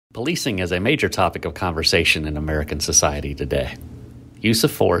Policing is a major topic of conversation in American society today. Use of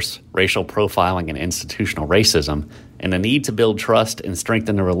force, racial profiling and institutional racism, and the need to build trust and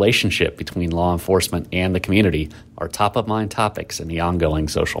strengthen the relationship between law enforcement and the community are top-of-mind topics in the ongoing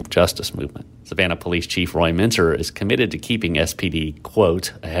social justice movement. Savannah Police Chief Roy Minter is committed to keeping SPD,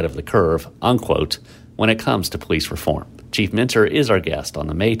 quote, ahead of the curve, unquote, when it comes to police reform. Chief Minter is our guest on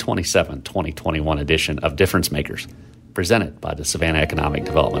the May 27, 2021 edition of Difference Makers, presented by the Savannah Economic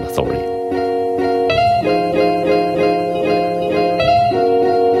Development Authority.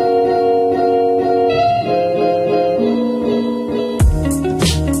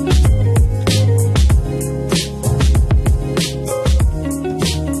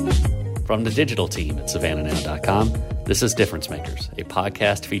 From the digital team at SavannahNow.com, this is Difference Makers, a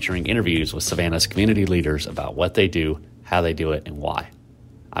podcast featuring interviews with Savannah's community leaders about what they do, how they do it, and why.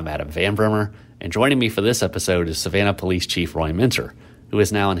 I'm Adam Van Bremer, and joining me for this episode is Savannah Police Chief Roy Minter, who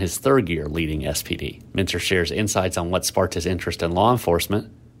is now in his third year leading SPD. Minter shares insights on what sparked his interest in law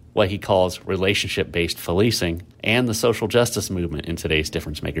enforcement, what he calls relationship-based policing, and the social justice movement in today's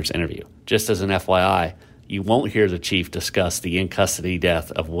Difference Makers interview. Just as an FYI, you won't hear the chief discuss the in-custody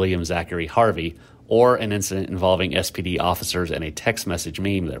death of William Zachary Harvey or an incident involving SPD officers and a text message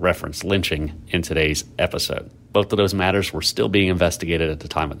meme that referenced lynching in today's episode. Both of those matters were still being investigated at the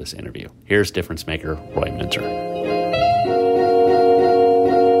time of this interview. Here's difference maker Roy Minter.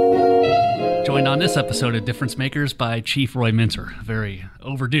 Joined on this episode of Difference Makers by Chief Roy Minter. A very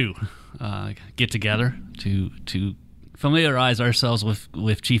overdue get-together to familiarize ourselves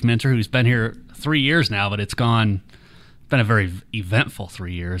with Chief Minter, who's been here 3 years now, but it's been a very eventful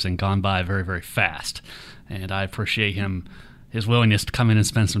 3 years and gone by very, very fast. And I appreciate his willingness to come in and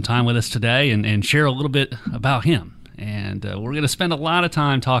spend some time with us today and share a little bit about him. And we're going to spend a lot of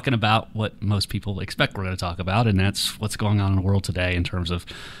time talking about what most people expect we're going to talk about, and that's what's going on in the world today in terms of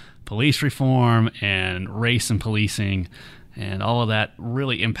police reform and race and policing and all of that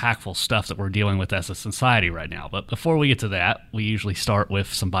really impactful stuff that we're dealing with as a society right now. But before we get to that, we usually start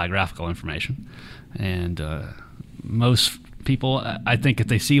with some biographical information. And most people, I think if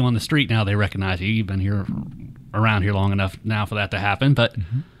they see you on the street now, they recognize you. You've been around here long enough now for that to happen. But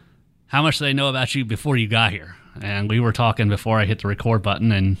how much do they know about you before you got here? And we were talking before I hit the record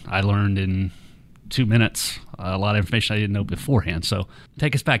button, and I learned in 2 minutes a lot of information I didn't know beforehand. So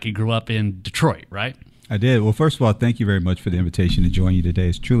take us back. You grew up in Detroit, right? I did. Well, first of all, thank you very much for the invitation to join you today.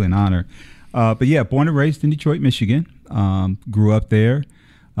 It's truly an honor. But yeah, born and raised in Detroit, Michigan. Grew up there.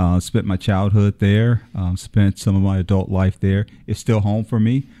 Spent my childhood there. Spent some of my adult life there. It's still home for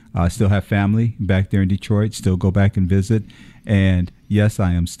me. I still have family back there in Detroit. Still go back and visit. And yes,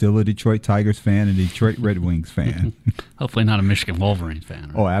 I am still a Detroit Tigers fan and a Detroit Red Wings fan. Hopefully not a Michigan Wolverines fan.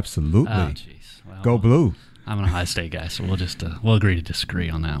 Right? Oh, absolutely. Oh, jeez. Well, go Blue. I'm an Ohio State guy, so we'll agree to disagree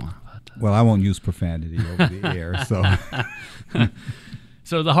on that one. Well, I won't use profanity over the air, so.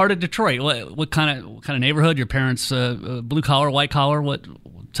 So the heart of Detroit. What kind of neighborhood? Your parents blue collar, white collar?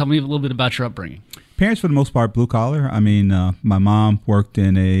 Tell me a little bit about your upbringing. Parents, for the most part, blue collar. I mean, my mom worked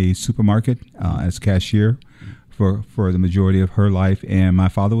in a supermarket as cashier for the majority of her life, and my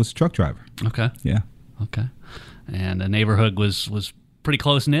father was a truck driver. Okay. Yeah. Okay. And the neighborhood was pretty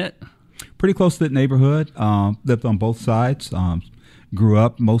close knit. Pretty close knit neighborhood. Lived on both sides. Grew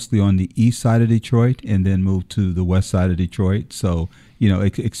up mostly on the east side of Detroit and then moved to the west side of Detroit. So,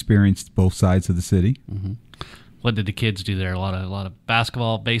 experienced both sides of the city. Mm-hmm. What did the kids do there? A lot of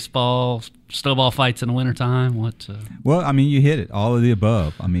basketball, baseball, snowball fights in the wintertime? Well, I mean, you hit it. All of the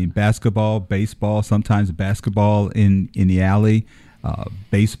above. I mean, basketball, baseball, sometimes basketball in the alley,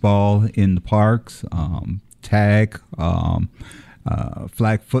 baseball in the parks, tag,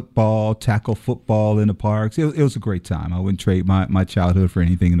 flag football, tackle football in the parks. It was a great time. I wouldn't trade my childhood for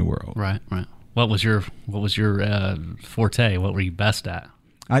anything in the world. Right. What was your forte? What were you best at?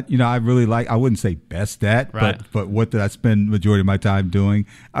 I really I wouldn't say best at, right. but what did I spend the majority of my time doing?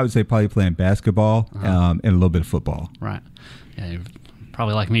 I would say probably playing basketball and a little bit of football. Right. Yeah, you're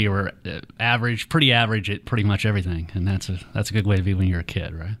probably like me. You were pretty average at pretty much everything, and that's a good way to be when you're a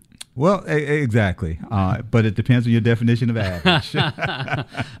kid, right? Well, exactly. But it depends on your definition of average.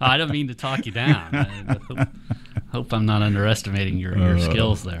 I don't mean to talk you down. I hope I'm not underestimating your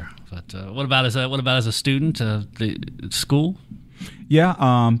skills there. But what about as a student? The school? Yeah.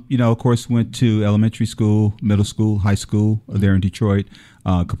 Of course, went to elementary school, middle school, high school there in Detroit.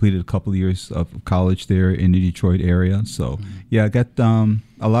 Completed a couple of years of college there in the Detroit area. So, yeah, I got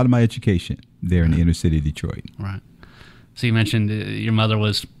a lot of my education there in the inner city of Detroit. Right. So you mentioned your mother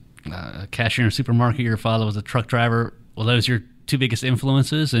was a cashier in a supermarket. Your father was a truck driver. Well, those your two biggest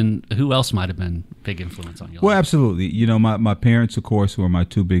influences, and who else might have been big influence on your Well, life? absolutely. My parents, of course, were my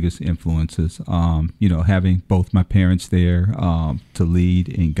two biggest influences. Having both my parents there to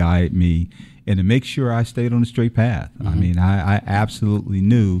lead and guide me and to make sure I stayed on the straight path. I mean, I absolutely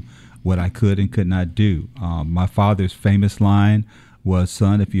knew what I could and could not do. My father's famous line was,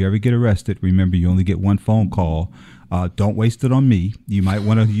 "Son, if you ever get arrested, remember you only get one phone call. Don't waste it on me. You might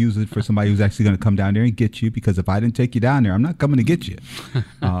want to use it for somebody who's actually going to come down there and get you, because if I didn't take you down there, I'm not coming to get you."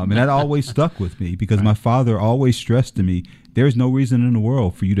 And that always stuck with me, because my father always stressed to me, there's no reason in the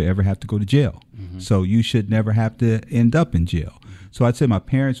world for you to ever have to go to jail. So you should never have to end up in jail. So I'd say my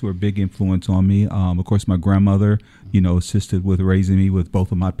parents were a big influence on me. Of course, my grandmother, assisted with raising me with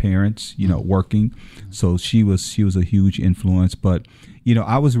both of my parents, working. So she was a huge influence. But,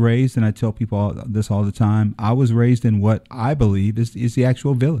 I was raised, and I tell people this all the time, I was raised in what I believe is the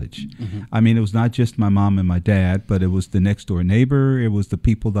actual village. I mean, it was not just my mom and my dad, but it was the next door neighbor. It was the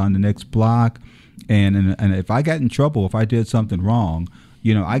people on the next block. And if I got in trouble, if I did something wrong,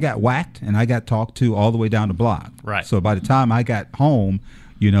 I got whacked and I got talked to all the way down the block. Right. So by the time I got home,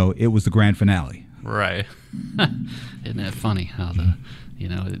 it was the grand finale. Right. Isn't that funny how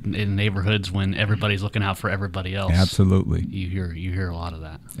in neighborhoods when everybody's looking out for everybody else? Absolutely. You hear a lot of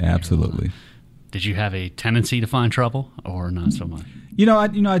that. Absolutely. Did you have a tendency to find trouble, or not so much? I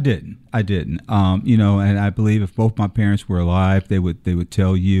didn't. And I believe if both my parents were alive, they would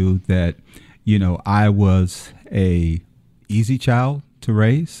tell you that, I was a easy child to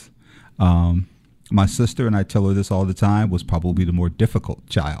raise. My sister, and I tell her this all the time, was probably the more difficult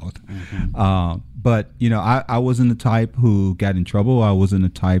child. But I wasn't the type who got in trouble. I wasn't the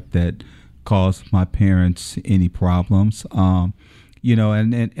type that caused my parents any problems. And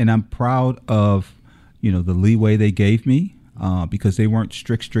I'm proud of, the leeway they gave me, because they weren't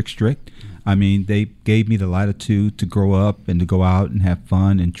strict. I mean, they gave me the latitude to grow up and to go out and have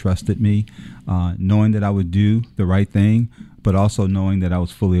fun, and trusted me, knowing that I would do the right thing, but also knowing that I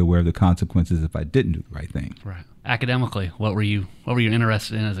was fully aware of the consequences if I didn't do the right thing. Right. Academically, what were you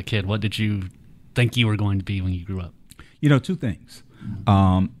interested in as a kid? What did you think you were going to be when you grew up? Two things.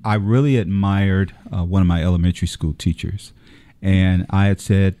 I really admired one of my elementary school teachers. And I had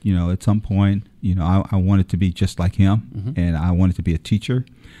said, at some point, I wanted to be just like him, and I wanted to be a teacher.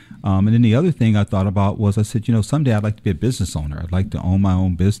 And then the other thing I thought about was, I said, someday I'd like to be a business owner. I'd like to own my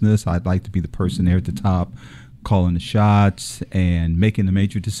own business. I'd like to be the person there at the top, calling the shots and making the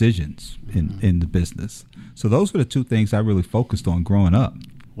major decisions in the business. So those were the two things I really focused on growing up.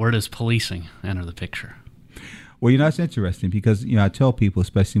 Where does policing enter the picture? Well, it's interesting because, I tell people,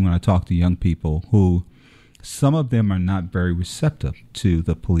 especially when I talk to young people, who some of them are not very receptive to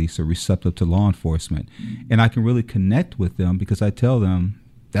the police or receptive to law enforcement. And I can really connect with them because I tell them,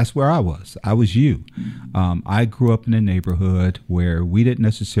 that's where I was. I was you. I grew up in a neighborhood where we didn't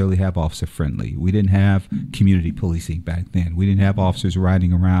necessarily have officer friendly. We didn't have community policing back then. We didn't have officers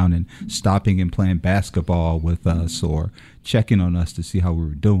riding around and stopping and playing basketball with us or checking on us to see how we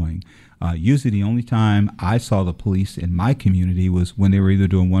were doing. Usually the only time I saw the police in my community was when they were either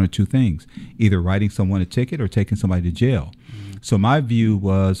doing one or two things, either writing someone a ticket or taking somebody to jail. So my view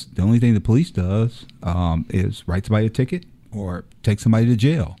was the only thing the police does is write somebody a ticket or take somebody to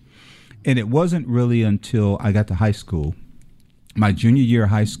jail. And it wasn't really until I got to high school, my junior year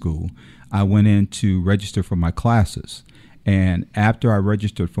of high school, I went in to register for my classes. And after I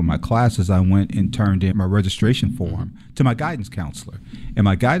registered for my classes, I went and turned in my registration form to my guidance counselor. And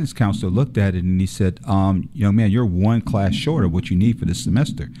my guidance counselor looked at it and he said, young man, you're one class short of what you need for this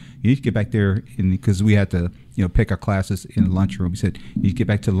semester. You need to get back there, because we had to pick our classes in the lunchroom. He said, you need to get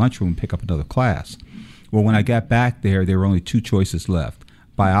back to the lunchroom and pick up another class. Well, when I got back there were only two choices left,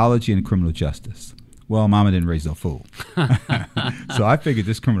 biology and criminal justice. Well, mama didn't raise no fool. So I figured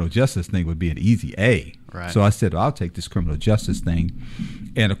this criminal justice thing would be an easy A. Right. So I said, well, I'll take this criminal justice thing.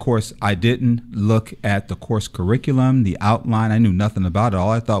 And, of course, I didn't look at the course curriculum, the outline. I knew nothing about it.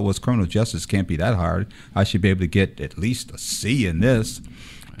 All I thought was criminal justice can't be that hard. I should be able to get at least a C in this.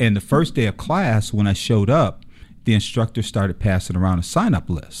 And the first day of class, when I showed up, the instructor started passing around a sign-up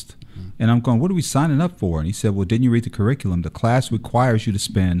list. And I'm going, what are we signing up for? And he said, well, didn't you read the curriculum? The class requires you to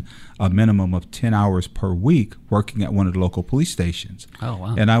spend a minimum of 10 hours per week working at one of the local police stations. Oh,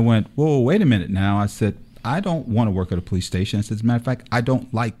 wow. And I went, whoa, wait a minute now. I said, I don't want to work at a police station. I said, as a matter of fact, I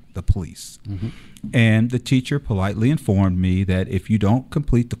don't like the police. And the teacher politely informed me that if you don't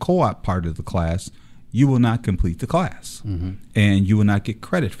complete the co-op part of the class, you will not complete the class. And you will not get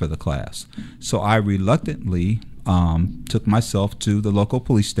credit for the class. So I reluctantly took myself to the local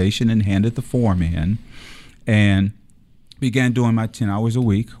police station and handed the form in and began doing my 10 hours a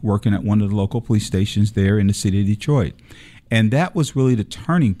week working at one of the local police stations there in the city of Detroit. And that was really the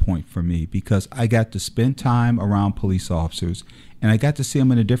turning point for me, because I got to spend time around police officers, and I got to see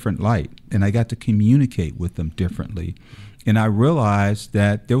them in a different light, and I got to communicate with them differently. And I realized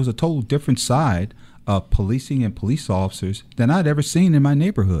that there was a total different side of policing and police officers than I'd ever seen in my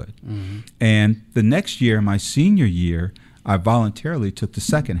neighborhood. Mm-hmm. And the next year, my senior year, I voluntarily took the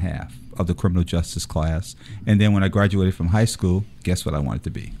second half of the criminal justice class. And then when I graduated from high school, guess what I wanted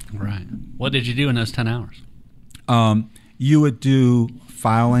to be? Right. What did you do in those 10 hours? You would do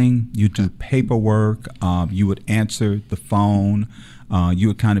filing, you do paperwork, you would answer the phone, you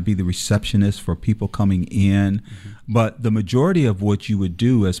would kind of be the receptionist for people coming in. Mm-hmm. But the majority of what you would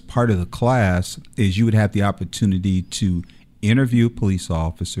do as part of the class is you would have the opportunity to interview police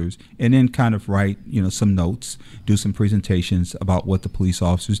officers and then kind of write, some notes, do some presentations about what the police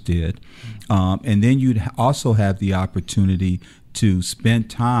officers did. And then you'd also have the opportunity to spend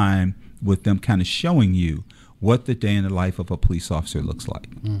time with them kind of showing you what the day in the life of a police officer looks like.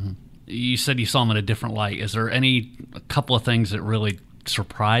 Mm-hmm. You said you saw them in a different light. Is there a couple of things that really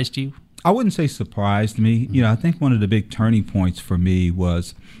surprised you? I wouldn't say surprised me. Mm-hmm. I think one of the big turning points for me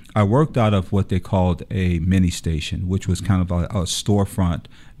was I worked out of what they called a mini station, which was kind of a storefront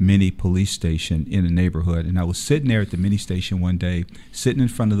mini police station in a neighborhood. And I was sitting there at the mini station one day, sitting in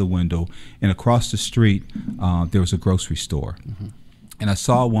front of the window, and across the street there was a grocery store. Mm-hmm. And I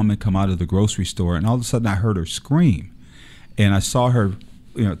saw a woman come out of the grocery store, and all of a sudden I heard her scream. And I saw her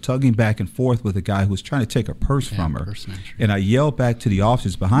tugging back and forth with a guy who was trying to take her purse from her. And I yelled back to the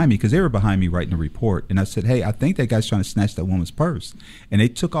officers behind me, because they were behind me writing a report. And I said, hey, I think that guy's trying to snatch that woman's purse. And they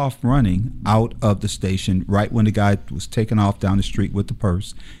took off running out of the station right when the guy was taking off down the street with the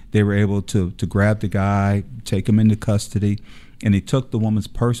purse. They were able to grab the guy, take him into custody, and they took the woman's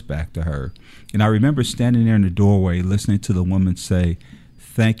purse back to her. And I remember standing there in the doorway listening to the woman say,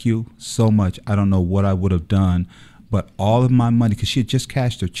 thank you so much. I don't know what I would have done, but all of my money, because she had just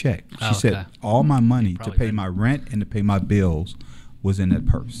cashed her check. She said, all my money to pay my rent and to pay my bills was in that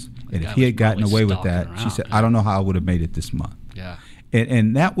purse. And if he had gotten away with that, she said, I don't know how I would have made it this month. Yeah.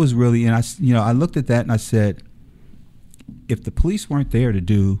 And that was really, and I looked at that and I said, if the police weren't there to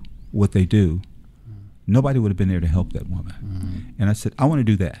do what they do, nobody would have been there to help that woman. Mm-hmm. And I said, I want to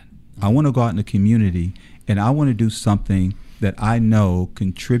do that. I want to go out in the community, and I want to do something that I know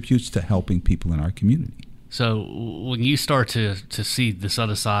contributes to helping people in our community. So when you start to see this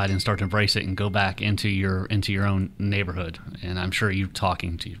other side and start to embrace it and go back into your own neighborhood, and I'm sure you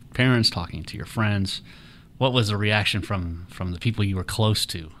talking to your parents, talking to your friends, what was the reaction from the people you were close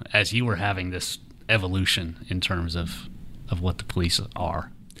to as you were having this evolution in terms of what the police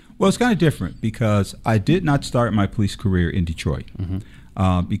are? Well, it's kind of different, because I did not start my police career in Detroit. Mm-hmm.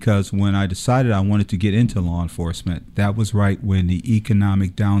 Because when I decided I wanted to get into law enforcement, that was right when the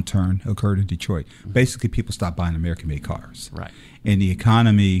economic downturn occurred in Detroit. Mm-hmm. Basically, people stopped buying American-made cars. Right. And the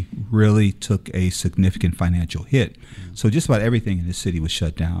economy really took a significant financial hit. Mm-hmm. So just about everything in the city was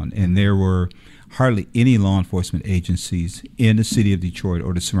shut down, and there were hardly any law enforcement agencies in the city of Detroit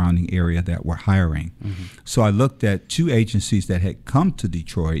or the surrounding area that were hiring. Mm-hmm. So I looked at two agencies that had come to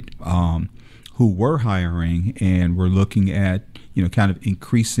Detroit who were hiring and were looking at kind of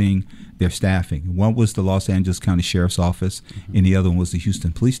increasing their staffing. One was the Los Angeles County Sheriff's Office, mm-hmm. and the other one was the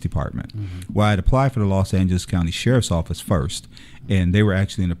Houston Police Department. Mm-hmm. Well, I had applied for the Los Angeles County Sheriff's Office first, and they were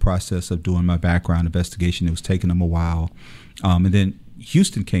actually in the process of doing my background investigation. It was taking them a while. And then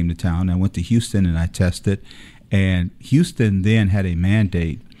Houston came to town. I went to Houston and I tested, and Houston then had a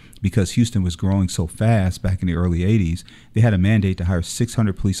mandate, because Houston was growing so fast back in the early 80s, they had a mandate to hire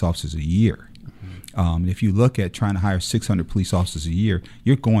 600 police officers a year. If you look at trying to hire 600 police officers a year,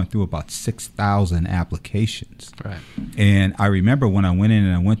 you're going through about 6,000 applications. Right. And I remember when I went in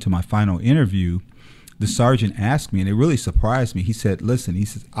and I went to my final interview, the sergeant asked me, and it really surprised me. He said, listen, he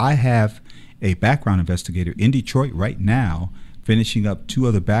says, I have a background investigator in Detroit right now finishing up 2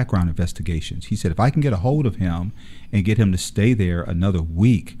 other background investigations. He said, if I can get a hold of him and get him to stay there another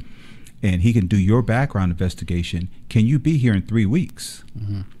week and he can do your background investigation, can you be here in 3 weeks?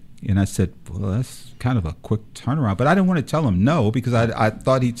 Mm-hmm. And I said, well, that's kind of a quick turnaround. But I didn't want to tell him no, because I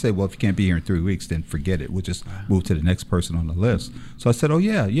thought he'd say, well, if you can't be here in 3 weeks, then forget it. We'll just move to the next person on the list. So I said, oh,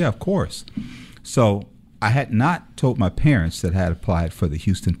 yeah, of course. So I had not told my parents that I had applied for the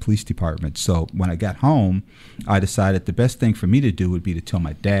Houston Police Department. So when I got home, I decided the best thing for me to do would be to tell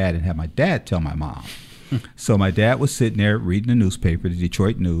my dad and have my dad tell my mom. So my dad was sitting there reading the newspaper, the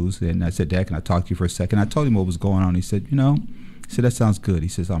Detroit News, and I said, Dad, can I talk to you for a second? I told him what was going on. He said, he said, that sounds good. He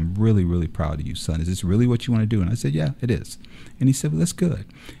says, I'm really, really proud of you, son. Is this really what you want to do? And I said, yeah, it is. And he said, well, that's good.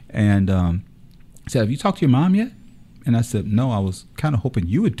 And he said, have you talked to your mom yet? And I said, no, I was kind of hoping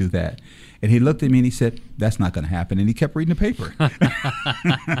you would do that. And he looked at me and he said, that's not going to happen. And he kept reading the paper.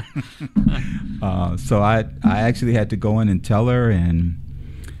 So I actually had to go in and tell her, and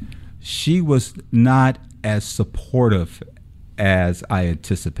she was not as supportive as I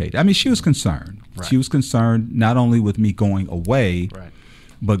anticipated. I mean, she was concerned. Right. She was concerned not only with me going away, right.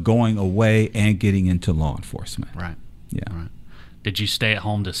 but going away and getting into law enforcement. Right. Yeah. Right. Did you stay at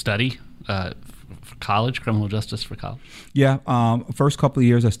home to study for college, criminal justice for college? Yeah. First couple of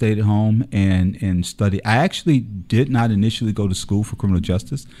years I stayed at home and studied. I actually did not initially go to school for criminal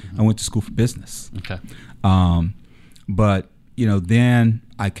justice. I went to school for business. Okay. But, then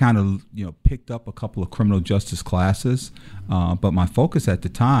I kind of, picked up a couple of criminal justice classes. But my focus at the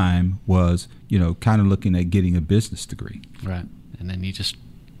time was, kind of looking at getting a business degree. Right. And then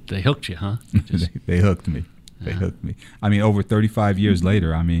they hooked you, huh? They hooked me. They hooked me. I mean, over 35 years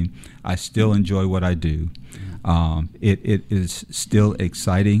later, I still enjoy what I do. It is still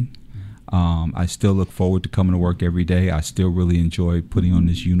exciting. I still look forward to coming to work every day. I still really enjoy putting on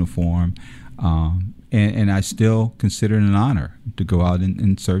this uniform. And I still consider it an honor to go out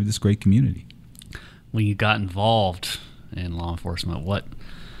and serve this great community. When you got involved in law enforcement,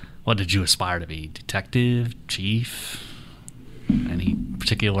 what did you aspire to be? Detective, chief? Any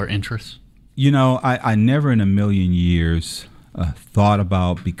particular interests? I never in a million years thought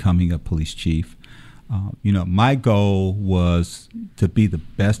about becoming a police chief. My goal was to be the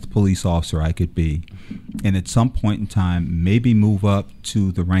best police officer I could be, and at some point in time, maybe move up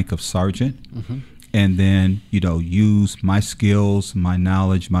to the rank of sergeant, and then, use my skills, my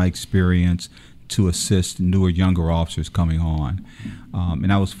knowledge, my experience to assist newer, younger officers coming on.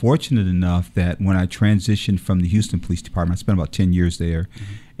 And I was fortunate enough that when I transitioned from the Houston Police Department, I spent about 10 years there.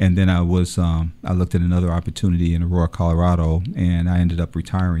 And then I looked at another opportunity in Aurora, Colorado, and I ended up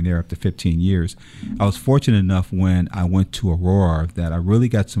retiring there after 15 years. I was fortunate enough when I went to Aurora that I really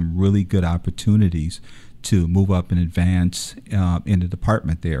got some really good opportunities to move up and advance in the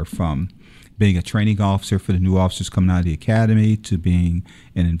department there, from being a training officer for the new officers coming out of the academy to being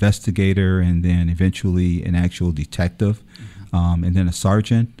an investigator and then eventually an actual detective, and then a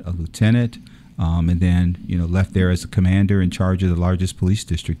sergeant, a lieutenant, and then left there as a commander in charge of the largest police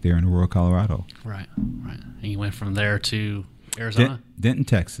district there in Aurora, Colorado. Right. And you went from there to Arizona? Denton,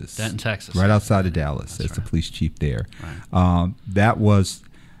 Texas. Texas. Right outside of Dallas. That's the police chief there. Right. That was...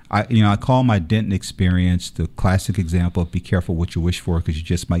 I call my Denton experience the classic example of be careful what you wish for, because you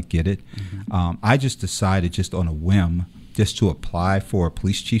just might get it. I just decided, just on a whim, just to apply for a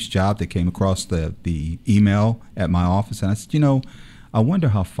police chief's job that came across the email at my office. And I said, I wonder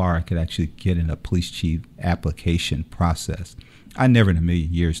how far I could actually get in a police chief application process. I never in a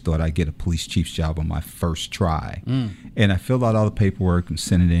million years thought I'd get a police chief's job on my first try. And I filled out all the paperwork and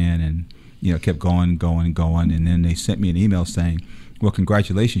sent it in, and kept going. And then they sent me an email saying, well,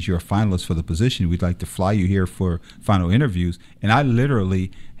 congratulations, you're a finalist for the position. We'd like to fly you here for final interviews. And I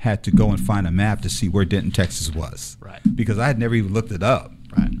literally had to go and find a map to see where Denton, Texas was. Right. Because I had never even looked it up.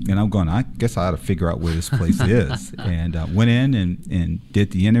 Right. And I'm going, I guess I ought to figure out where this place is. And went in and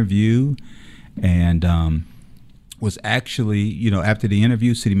did the interview, and was actually, after the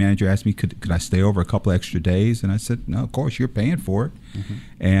interview, city manager asked me, could I stay over a couple extra days? And I said, no, of course, you're paying for it.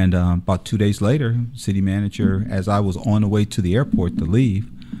 And about 2 days later, city manager, as I was on the way to the airport to leave,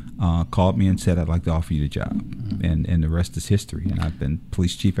 called me and said, I'd like to offer you the job. And the rest is history. And I've been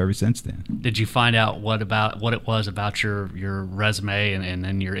police chief ever since then. Did you find out what it was about your resume and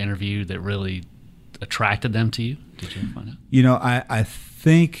then your interview that really attracted them to you? Did you find out? I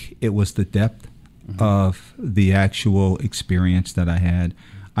think it was the depth of the actual experience that I had.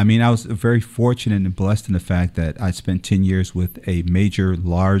 I was very fortunate and blessed in the fact that I spent 10 years with a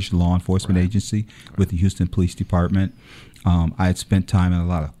large law enforcement agency with the Houston Police Department. I had spent time in a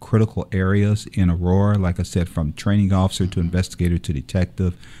lot of critical areas in Aurora, like I said, from training officer to investigator to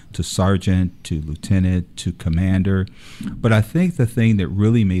detective to sergeant to lieutenant to commander. But I think the thing that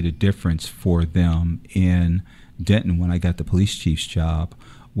really made a difference for them in Denton when I got the police chief's job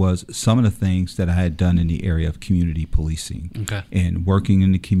was some of the things that I had done in the area of community policing, and working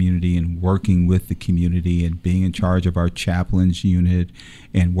in the community and working with the community and being in charge of our chaplains unit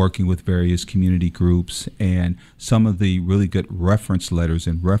and working with various community groups, and some of the really good reference letters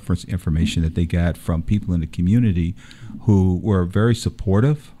and reference information that they got from people in the community who were very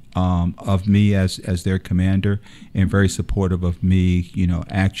supportive of me as their commander, and very supportive of me,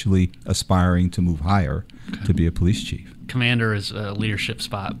 actually aspiring to move higher to be a police chief. Commander is a leadership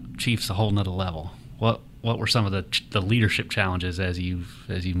spot. Chief's a whole nother level. What were some of the leadership challenges as you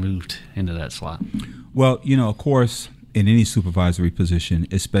moved into that slot? Well, of course, in any supervisory position,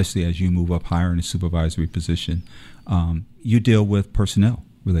 especially as you move up higher in a supervisory position, you deal with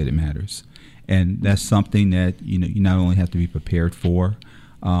personnel-related matters. And that's something that you not only have to be prepared for,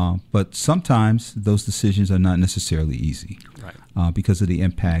 but sometimes those decisions are not necessarily easy, right? Because of the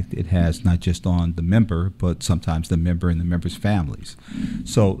impact it has not just on the member, but sometimes the member and the member's families.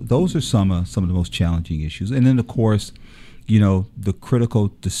 So those are some of the most challenging issues. And then, of course, the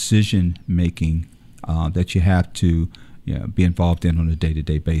critical decision making that you have to be involved in on a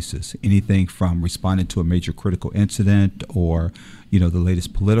day-to-day basis. Anything from responding to a major critical incident or, the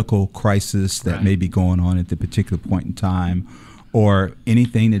latest political crisis that may be going on at the particular point in time, or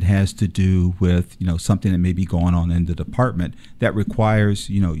anything that has to do with, something that may be going on in the department that requires,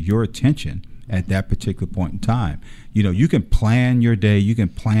 your attention at that particular point in time. You can plan your day, you can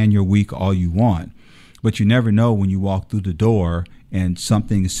plan your week all you want, but you never know when you walk through the door and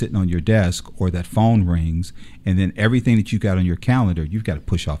something is sitting on your desk or that phone rings, and then everything that you got on your calendar, you've got to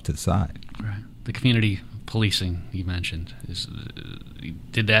push off to the side. Right. The community policing you mentioned, you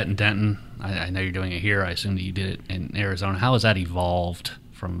did that in Denton. I know you're doing it here. I assume that you did it in Arizona. How has that evolved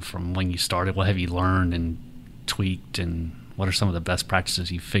from when you started? What have you learned and tweaked, and what are some of the best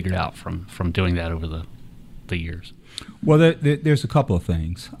practices you've figured out from doing that over the years? Well, there's a couple of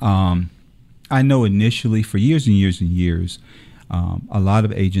things. I know initially, for years and years and years, a lot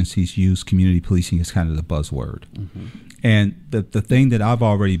of agencies use community policing as kind of the buzzword. Mm-hmm. And the thing that I've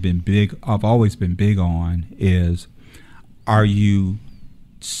always been big on is, are you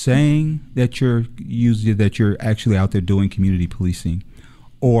saying that you're actually out there doing community policing,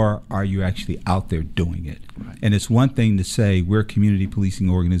 or are you actually out there doing it? Right. And it's one thing to say we're a community policing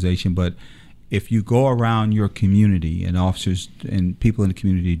organization, but if you go around your community and officers and people in the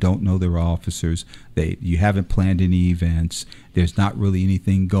community don't know they're officers, you haven't planned any events, there's not really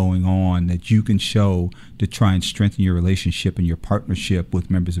anything going on that you can show to try and strengthen your relationship and your partnership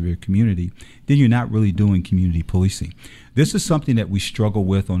with members of your community, then you're not really doing community policing. This is something that we struggle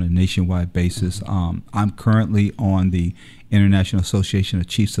with on a nationwide basis. I'm currently on the International Association of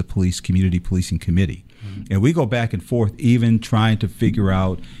Chiefs of Police Community Policing Committee. And we go back and forth even trying to figure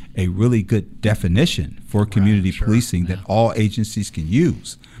out a really good definition for community policing that all agencies can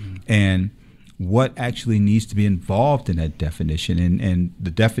use, and what actually needs to be involved in that definition. And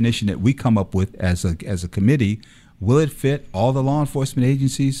the definition that we come up with as a committee, will it fit all the law enforcement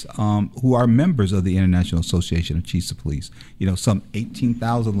agencies who are members of the International Association of Chiefs of Police? Some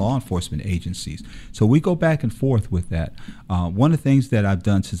 18,000 law enforcement agencies. So we go back and forth with that. One of the things that I've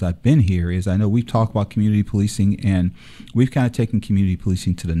done since I've been here is, I know we've talked about community policing, and we've kind of taken community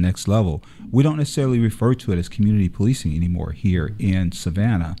policing to the next level. We don't necessarily refer to it as community policing anymore here in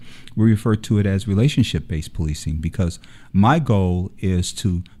Savannah. We refer to it as relationship-based policing, because my goal is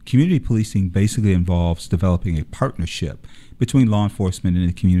community policing basically involves developing a partnership between law enforcement and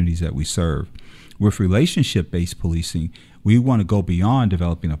the communities that we serve. With relationship-based policing, we want to go beyond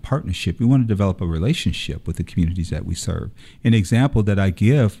developing a partnership. We want to develop a relationship with the communities that we serve. An example that I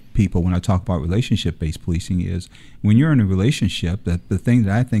give people when I talk about relationship-based policing is, when you're in a relationship, that the thing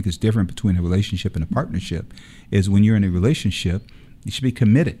that I think is different between a relationship and a partnership is, when you're in a relationship, you should be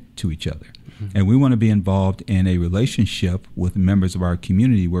committed to each other. Mm-hmm. And we want to be involved in a relationship with members of our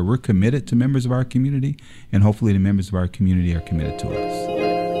community where we're committed to members of our community, and hopefully the members of our community are committed to us.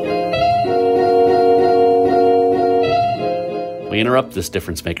 We interrupt this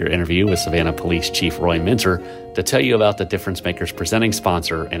Difference Maker interview with Savannah Police Chief Roy Minter to tell you about the Difference Maker's presenting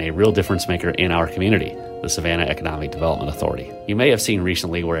sponsor and a real difference maker in our community, the Savannah Economic Development Authority. You may have seen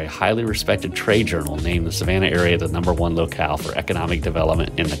recently where a highly respected trade journal named the Savannah area the #1 locale for economic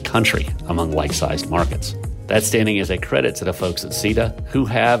development in the country among like-sized markets. That standing is a credit to the folks at CEDA, who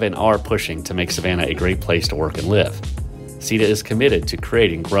have and are pushing to make Savannah a great place to work and live. CEDA is committed to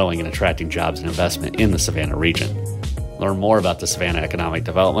creating, growing, and attracting jobs and investment in the Savannah region. Learn more about the Savannah Economic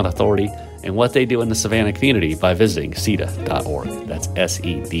Development Authority and what they do in the Savannah community by visiting SEDA.org. That's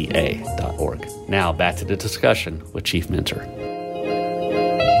SEDA.org. Now back to the discussion with Chief Minter.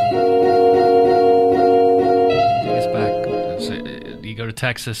 Take us back. So you go to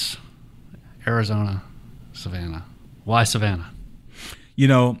Texas, Arizona, Savannah. Why Savannah?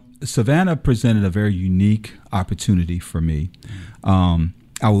 Savannah presented a very unique opportunity for me.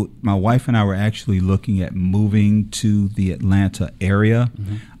 My wife and I were actually looking at moving to the Atlanta area.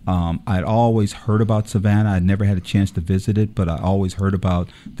 Mm-hmm. I'd always heard about Savannah. I'd never had a chance to visit it, but I always heard about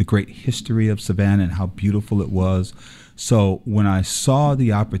the great history of Savannah and how beautiful it was. So when I saw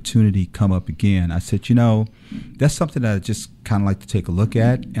the opportunity come up again, I said, that's something that I just kind of like to take a look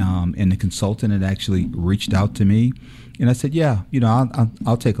at. And the consultant had actually reached out to me, and I said, yeah,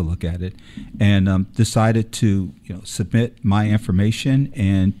 I'll take a look at it, and decided to submit my information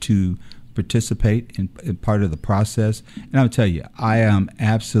and to participate in part of the process. And I'll tell you, I am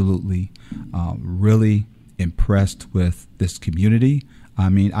absolutely really impressed with this community. I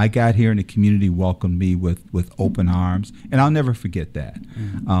mean, I got here and the community welcomed me with open arms, and I'll never forget that.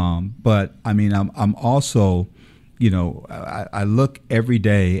 But I mean, I'm also, I look every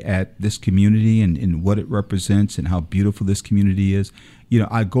day at this community and what it represents and how beautiful this community is.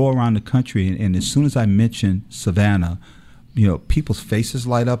 I go around the country, and as soon as I mention Savannah, people's faces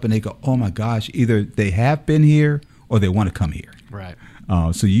light up and they go, oh my gosh, either they have been here or they want to come here. Right.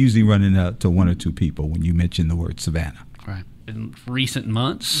 So you usually run into one or two people when you mention the word Savannah. Right. In recent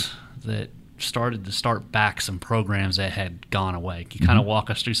months that started back some programs that had gone away. Can you kind of walk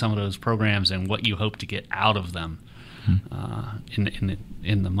us through some of those programs and what you hope to get out of them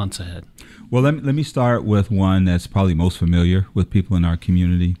in the months ahead? Well, let me start with one that's probably most familiar with people in our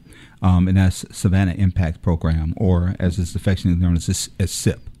community, and that's Savannah Impact Program, or as it's affectionately known as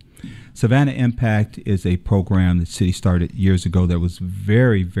SIP. Savannah Impact is a program that the city started years ago that was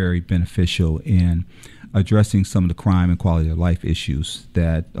very, very beneficial in addressing some of the crime and quality of life issues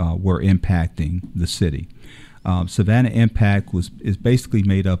that were impacting the city. Savannah Impact is basically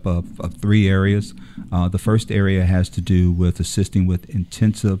made up of three areas. The first area has to do with assisting with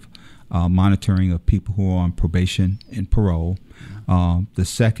intensive monitoring of people who are on probation and parole. The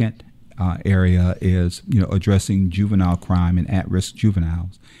second area is addressing juvenile crime and at-risk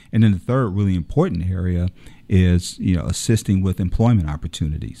juveniles. And then the third really important area is assisting with employment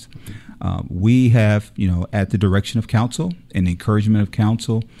opportunities. We have at the direction of council and encouragement of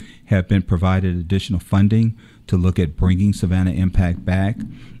council have been provided additional funding to look at bringing Savannah Impact back.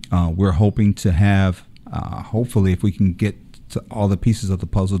 We're hoping to have hopefully, if we can get to all the pieces of the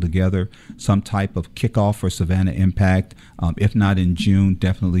puzzle together, some type of kickoff for Savannah Impact, if not in June,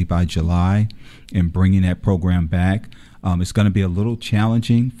 definitely by July, and bringing that program back. It's going to be a little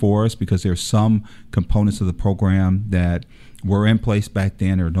challenging for us because there are some components of the program that were in place back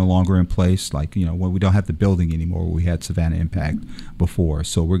then or no longer in place, like when we don't have the building anymore where we had Savannah Impact before.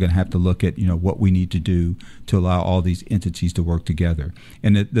 So we're going to have to look at what we need to do to allow all these entities to work together.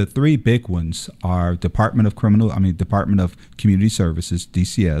 And the three big ones are Department of Community Services,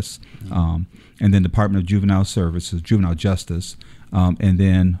 DCS, and then Department of Juvenile Services, Juvenile Justice, and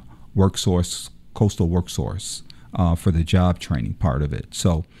then Coastal Worksource for the job training part of it.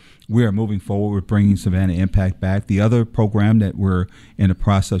 So we are moving forward with bringing Savannah Impact back. The other program that we're in the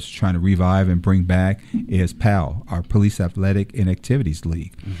process of trying to revive and bring back is PAL, our Police Athletic and Activities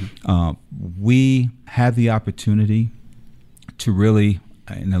League. We have the opportunity to really,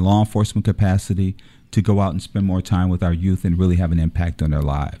 in a law enforcement capacity, to go out and spend more time with our youth and really have an impact on their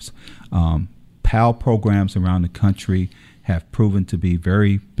lives. PAL programs around the country have proven to be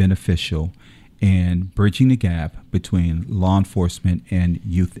very beneficial and bridging the gap between law enforcement and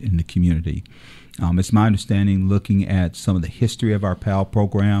youth in the community. It's my understanding, looking at some of the history of our PAL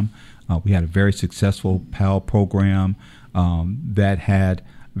program, we had a very successful PAL program that had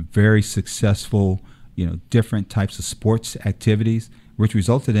very successful, different types of sports activities, which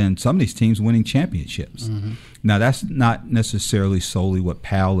resulted in some of these teams winning championships. Now, that's not necessarily solely what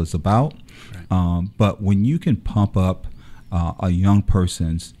PAL is about, right. But when you can pump up a young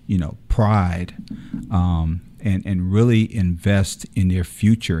person's, pride, and really invest in their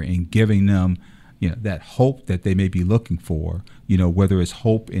future and giving them, that hope that they may be looking for, whether it's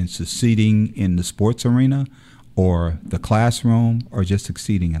hope in succeeding in the sports arena or the classroom or just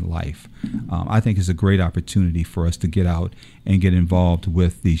succeeding in life. I think it's a great opportunity for us to get out and get involved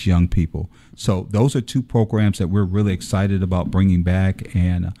with these young people. So those are two programs that we're really excited about bringing back,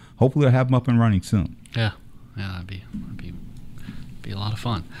 and hopefully we'll have them up and running soon. Yeah, that'd be a lot of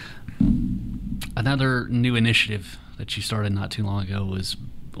fun. Another new initiative that you started not too long ago was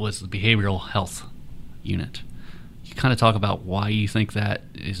the behavioral health unit. You kind of talk about why you think that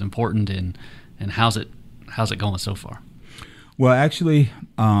is important and how's it going so far? Well, actually,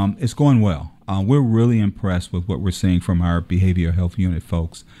 it's going well. We're really impressed with what we're seeing from our behavioral health unit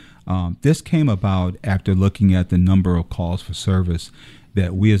folks. This came about after looking at the number of calls for service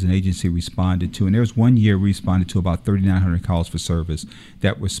that we as an agency responded to. And there was 1 year we responded to about 3,900 calls for service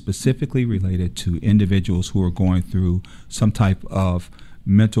that were specifically related to individuals who were going through some type of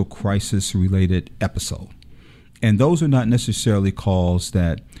mental crisis related episode. And those are not necessarily calls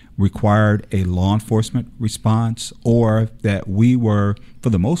that required a law enforcement response or that we were, for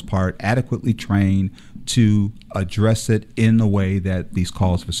the most part, adequately trained to address it in the way that these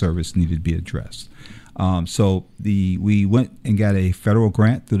calls for service needed to be addressed. So we went and got a federal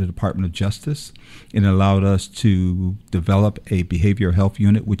grant through the Department of Justice, and it allowed us to develop a behavioral health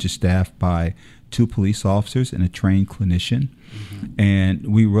unit, which is staffed by 2 police officers and a trained clinician. And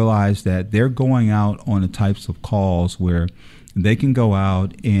we realized that they're going out on the types of calls where they can go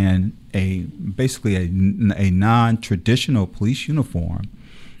out in basically a non-traditional police uniform,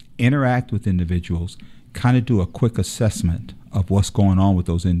 interact with individuals, kind of do a quick assessment of what's going on with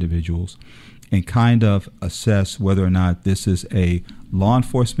those individuals, and kind of assess whether or not this is a law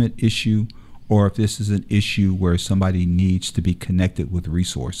enforcement issue or if this is an issue where somebody needs to be connected with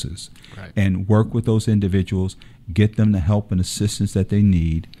resources, right, and work with those individuals, get them the help and assistance that they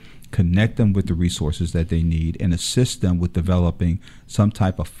need, connect them with the resources that they need, and assist them with developing some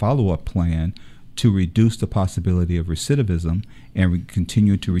type of follow-up plan to reduce the possibility of recidivism and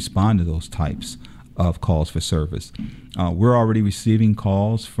continue to respond to those types of calls for service. We're already receiving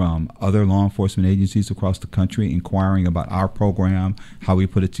calls from other law enforcement agencies across the country inquiring about our program, how we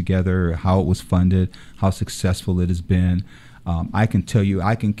put it together, how it was funded, how successful it has been. I can tell you,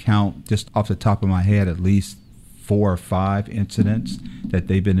 I can count just off the top of my head at least 4 or 5 incidents that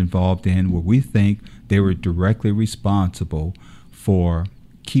they've been involved in where we think they were directly responsible for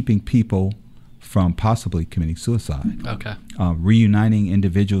keeping people from possibly committing suicide. Okay. Reuniting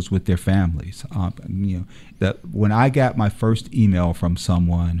individuals with their families. When I got my first email from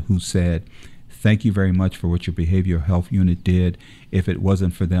someone who said, "Thank you very much for what your behavioral health unit did. If it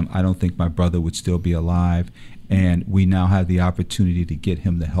wasn't for them, I don't think my brother would still be alive. And we now have the opportunity to get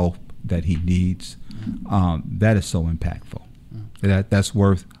him the help that he needs." That is so impactful. That's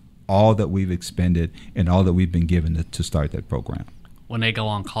worth all that we've expended and all that we've been given to start that program. When they go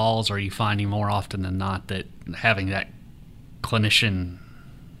on calls, are you finding more often than not that having that clinician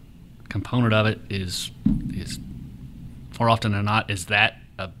component of it is more often than not, is that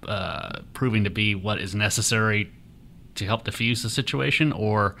proving to be what is necessary to help diffuse the situation,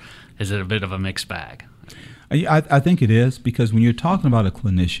 or is it a bit of a mixed bag? I think it is, because when you're talking about a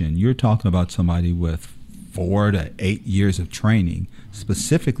clinician, you're talking about somebody with 4 to 8 years of training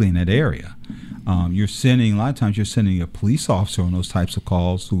specifically in that area. A lot of times you're sending a police officer on those types of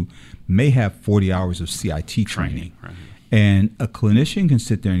calls who may have 40 hours of CIT training. Right. And a clinician can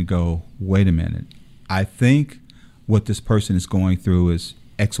sit there and go, wait a minute, I think what this person is going through is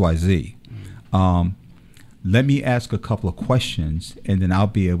XYZ. Let me ask a couple of questions, and then I'll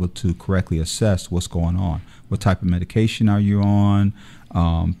be able to correctly assess what's going on. What type of medication are you on?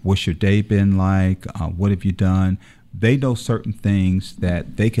 What's your day been like? What have you done? They know certain things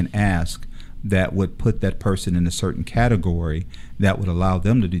that they can ask that would put that person in a certain category that would allow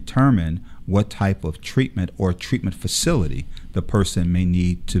them to determine what type of treatment or treatment facility the person may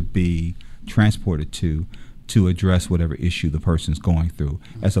need to be transported to address whatever issue the person's going through,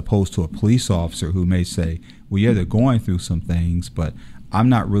 as opposed to a police officer who may say, well, yeah, they're going through some things, but I'm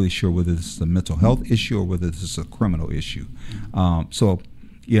not really sure whether this is a mental health issue or whether this is a criminal issue. One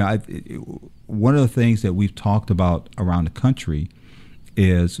of the things that we've talked about around the country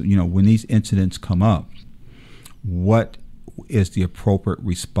is, when these incidents come up, what is the appropriate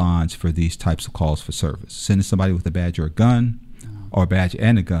response for these types of calls for service? Sending somebody with a badge or a gun, or a badge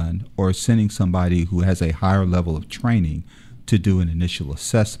and a gun, or sending somebody who has a higher level of training to do an initial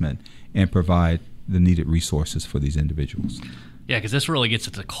assessment and provide the needed resources for these individuals. Yeah, because this really gets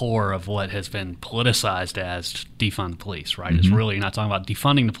at the core of what has been politicized as defund the police, right? Mm-hmm. It's really, you're not talking about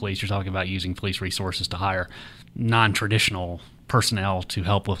defunding the police, you're talking about using police resources to hire non-traditional personnel to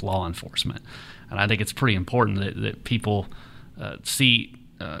help with law enforcement. And I think it's pretty important that people see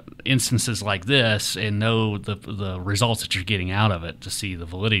instances like this and know the results that you're getting out of it, to see the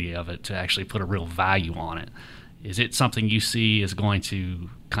validity of it, to actually put a real value on it. Is it something you see is going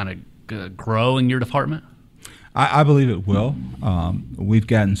to kind of grow in your department? I believe it will. We've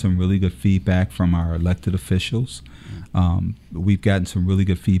gotten some really good feedback from our elected officials. We've gotten some really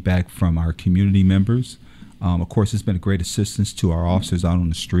good feedback from our community members. Of course, it's been a great assistance to our officers out on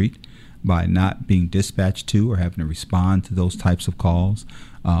the street by not being dispatched to or having to respond to those types of calls.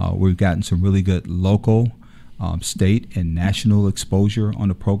 We've gotten some really good local, state, and national exposure on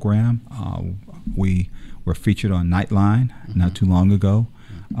the program. We were featured on Nightline not too long ago.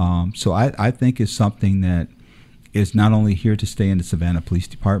 So I think it's something that is not only here to stay in the Savannah Police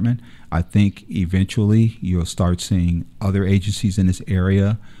Department. I think eventually you'll start seeing other agencies in this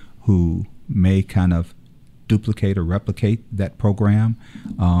area who may kind of duplicate or replicate that program.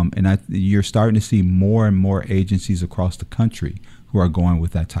 You're starting to see more and more agencies across the country who are going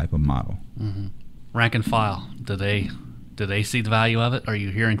with that type of model. Mm-hmm. Rank and file, do they Do they see the value of it? Are you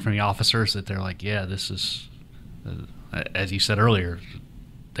hearing from the officers that they're like, yeah, this is, as you said earlier,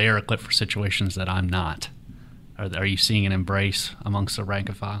 they are equipped for situations that I'm not? Are you seeing an embrace amongst the rank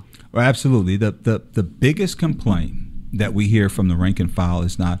and file? Well, absolutely. The biggest complaint that we hear from the rank and file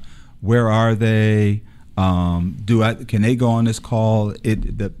is not, where are they? Can they go on this call?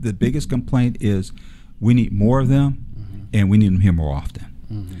 The biggest complaint is, we need more of them, and we need them here more often.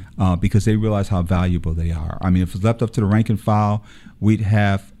 Because they realize how valuable they are. I mean, if it's left up to the rank and file, we'd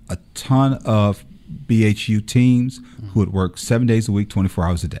have a ton of BHU teams who would work 7 days a week, 24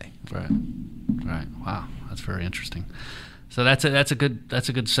 hours a day. Right. Wow, that's very interesting. So that's a good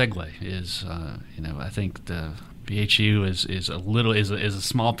segue. Is I think the BHU is a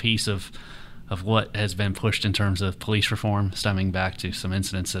small piece of what has been pushed in terms of police reform, stemming back to some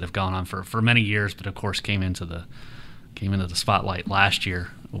incidents that have gone on for many years, but of course came into the spotlight last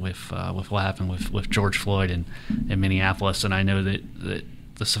year with what happened with George Floyd in Minneapolis. And I know that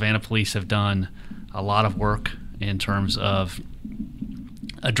the Savannah Police have done a lot of work in terms of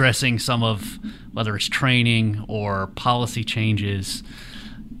addressing some of, whether it's training or policy changes.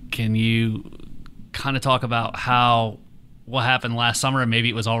 Can you kind of talk about what happened last summer? And maybe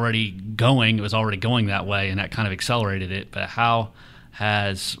it was already going that way, and that kind of accelerated it. But how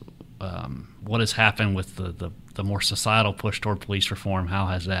has what has happened with the more societal push toward police reform? How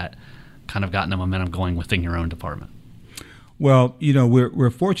has that kind of gotten the momentum going within your own department? Well,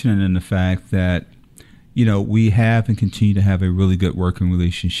 we're fortunate in the fact that, we have and continue to have a really good working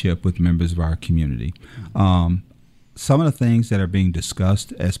relationship with members of our community. Some of the things that are being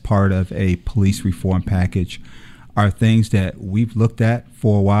discussed as part of a police reform package are things that we've looked at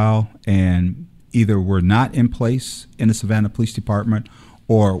for a while and either were not in place in the Savannah Police Department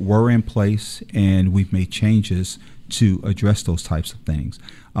or were in place, and we've made changes to address those types of things.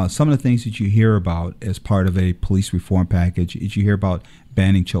 Some of the things that you hear about as part of a police reform package is you hear about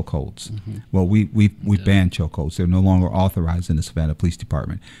banning chokeholds. Well, we've banned chokeholds. They're no longer authorized in the Savannah Police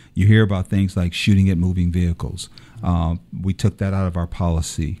Department. You hear about things like shooting at moving vehicles. We took that out of our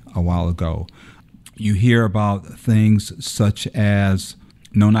policy a while ago. You hear about things such as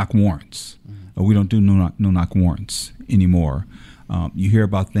no-knock warrants. We don't do no-knock warrants anymore. You hear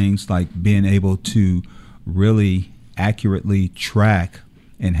about things like being able to really accurately track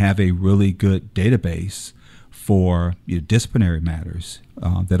and have a really good database for disciplinary matters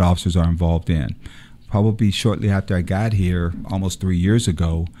that officers are involved in. Probably shortly after I got here, almost 3 years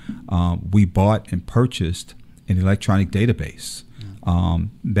ago, we bought and purchased an electronic database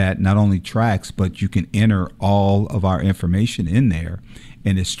that not only tracks, but you can enter all of our information in there,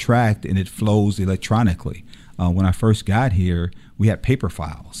 and it's tracked and it flows electronically. When I first got here, we had paper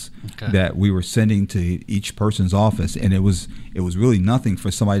files that we were sending to each person's office, and it was really nothing for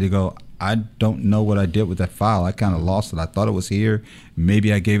somebody to go, I don't know what I did with that file. I kind of lost it. I thought it was here.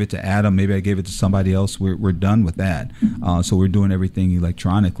 Maybe I gave it to Adam. Maybe I gave it to somebody else. We're done with that. So we're doing everything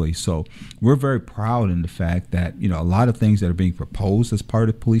electronically. So we're very proud in the fact that a lot of things that are being proposed as part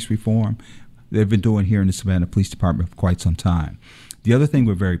of police reform, they've been doing here in the Savannah Police Department for quite some time. The other thing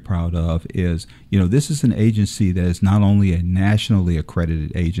we're very proud of is, this is an agency that is not only a nationally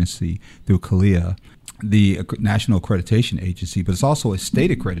accredited agency through CALEA, the National Accreditation Agency, but it's also a state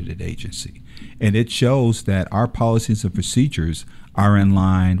accredited agency. And it shows that our policies and procedures are in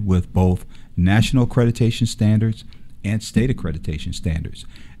line with both national accreditation standards and state accreditation standards.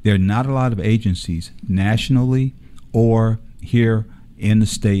 There are not a lot of agencies nationally or here in the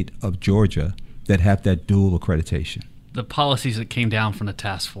state of Georgia that have that dual accreditation. The policies that came down from the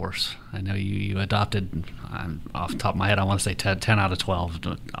task force, I know you adopted, off the top of my head, I want to say 10 out of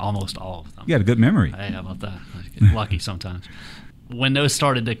 12, almost all of them. You got a good memory. Hey, how about that? I get lucky sometimes. When those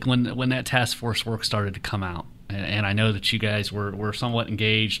started to, when that task force work started to come out, and I know that you guys were somewhat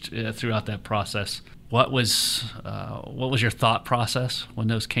engaged throughout that process, what was your thought process when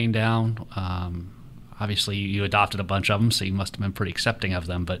those came down? Obviously, you adopted a bunch of them, so you must have been pretty accepting of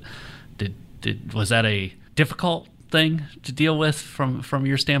them. But was that a difficult thing to deal with from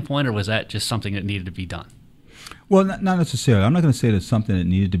your standpoint, or was that just something that needed to be done? Well, not necessarily. I'm not going to say that's something that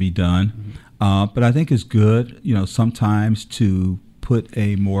needed to be done, but I think it's good, sometimes to put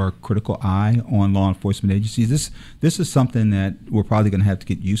a more critical eye on law enforcement agencies. This is something that we're probably going to have to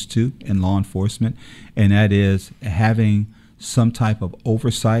get used to in law enforcement, and that is having some type of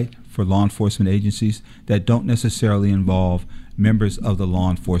oversight for law enforcement agencies that don't necessarily involve members of the law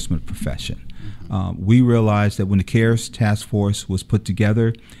enforcement profession. We realized that when the CARES task force was put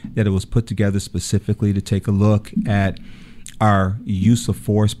together, that it was put together specifically to take a look at our use of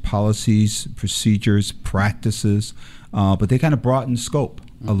force policies, procedures, practices, but they kind of broadened scope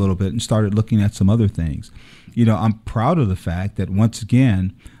a little bit and started looking at some other things. I'm proud of the fact that, once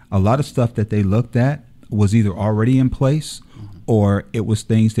again, a lot of stuff that they looked at was either already in place or it was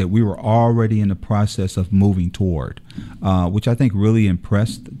things that we were already in the process of moving toward, which I think really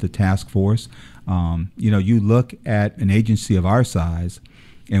impressed the task force. You look at an agency of our size,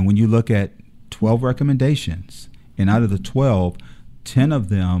 and when you look at 12 recommendations, and out of the 12, 10 of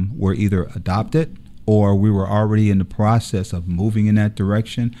them were either adopted or we were already in the process of moving in that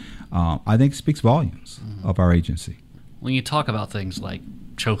direction, I think speaks volumes of our agency. When you talk about things like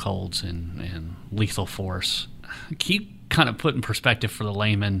chokeholds and lethal force, can you kind of put in perspective for the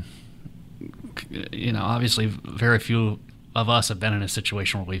layman? Obviously very few of us have been in a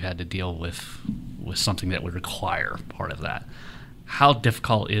situation where we've had to deal with something that would require part of that. How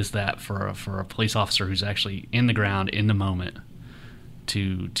difficult is that for a police officer who's actually in the ground, in the moment,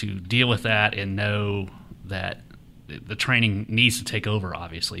 to deal with that and know that the training needs to take over,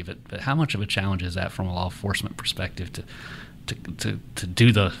 obviously, but how much of a challenge is that from a law enforcement perspective to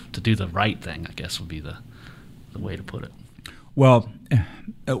do the right thing, I guess would be the way to put it. Well,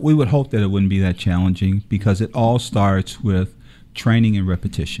 we would hope that it wouldn't be that challenging, because it all starts with training and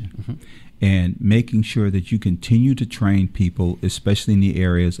repetition, and making sure that you continue to train people, especially in the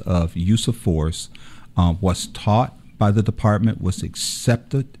areas of use of force, what's taught by the department, what's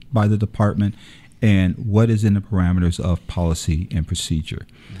accepted by the department, and what is in the parameters of policy and procedure.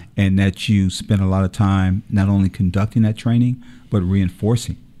 And that you spend a lot of time not only conducting that training, but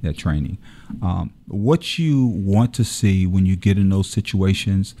reinforcing that training. What you want to see when you get in those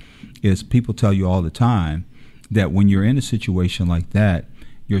situations is, people tell you all the time that when you're in a situation like that,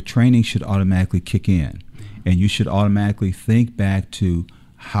 your training should automatically kick in, and you should automatically think back to,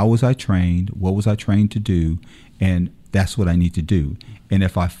 how was I trained? What was I trained to do? And that's what I need to do. And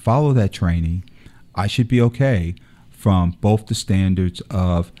if I follow that training, I should be okay from both the standards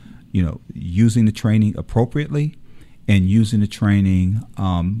of, using the training appropriately and using the training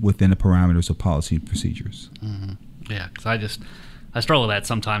within the parameters of policy and procedures. Yeah, because I struggle with that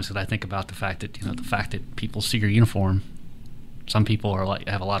sometimes, because I think about the fact that people see your uniform. Some people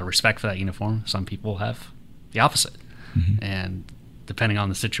have a lot of respect for that uniform. Some people have the opposite, and depending on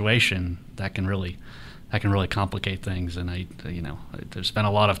the situation, that can really complicate things. And there's been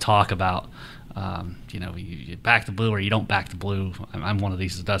a lot of talk about you back the blue or you don't back the blue. I'm one of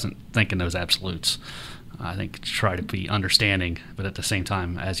these that doesn't think in those absolutes. I think try to be understanding, but at the same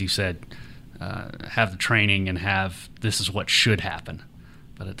time, as you said, have the training and have, this is what should happen.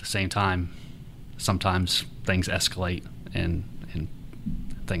 But at the same time, sometimes things escalate and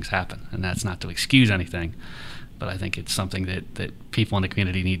things happen, and that's not to excuse anything, but I think it's something that people in the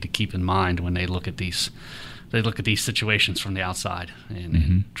community need to keep in mind when they look at these situations from the outside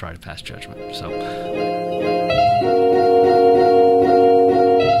and try to pass judgment. So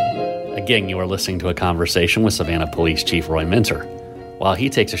again, you are listening to a conversation with Savannah Police Chief Roy Minter. While he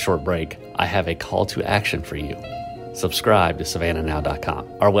takes a short break, I have a call to action for you. Subscribe to SavannahNow.com.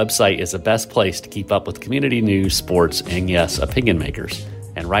 Our website is the best place to keep up with community news, sports, and yes, opinion makers.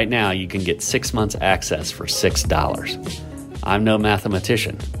 And right now, you can get 6 months access for $6. I'm no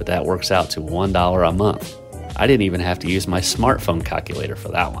mathematician, but that works out to $1 a month. I didn't even have to use my smartphone calculator for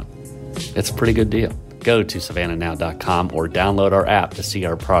that one. It's a pretty good deal. Go to SavannahNow.com or download our app to see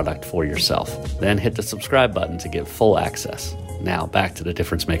our product for yourself. Then hit the subscribe button to get full access. Now back to the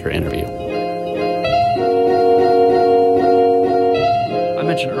Difference Maker interview. I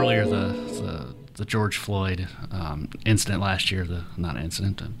mentioned earlier the George Floyd incident last year,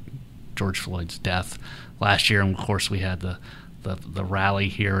 George Floyd's death last year, and of course we had the rally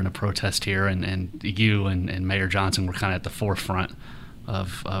here and the protest here, and you and Mayor Johnson were kind of at the forefront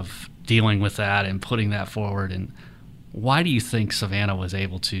of dealing with that and putting that forward. And why do you think Savannah was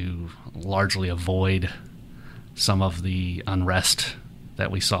able to largely avoid some of the unrest that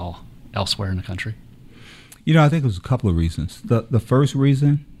we saw elsewhere in the country? I think it was a couple of reasons. The first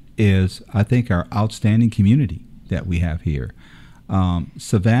reason is, I think, our outstanding community that we have here.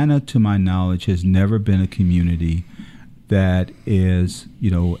 Savannah, to my knowledge, has never been a community that is,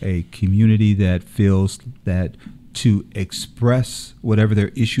 a community that feels that to express whatever their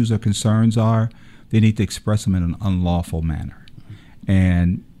issues or concerns are, they need to express them in an unlawful manner.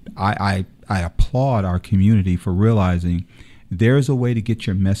 And I applaud our community for realizing there's a way to get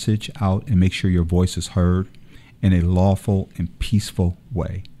your message out and make sure your voice is heard in a lawful and peaceful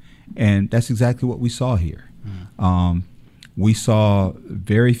way. And that's exactly what we saw here. We saw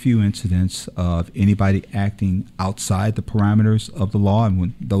very few incidents of anybody acting outside the parameters of the law, and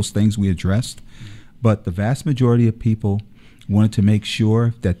when those things we addressed. But the vast majority of people wanted to make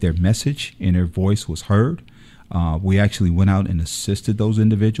sure that their message and their voice was heard. We actually went out and assisted those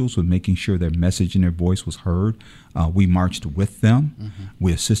individuals with making sure their message and their voice was heard. We marched with them. Mm-hmm.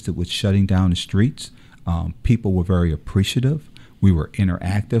 We assisted with shutting down the streets. People were very appreciative. We were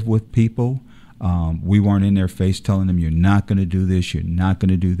interactive with people. We weren't in their face telling them, you're not going to do this, you're not going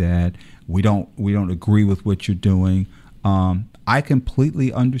to do that. We don't agree with what you're doing. I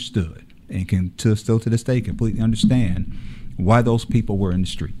completely understood and can still to this day completely understand why those people were in the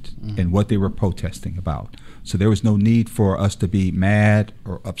streets and what they were protesting about. So there was no need for us to be mad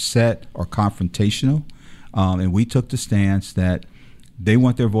or upset or confrontational. And we took the stance that they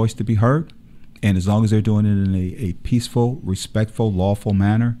want their voice to be heard. And as long as they're doing it in a peaceful, respectful, lawful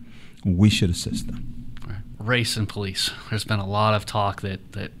manner, we should assist them. Race and police. There's been a lot of talk that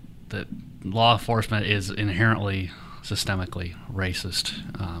law enforcement is inherently systemically racist.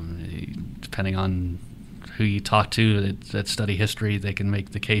 Depending on who you talk to that study history, they can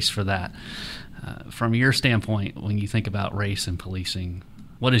make the case for that. From your standpoint, when you think about race and policing,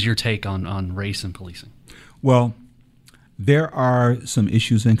 what is your take on race and policing? Well, there are some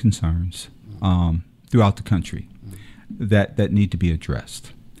issues and concerns throughout the country that need to be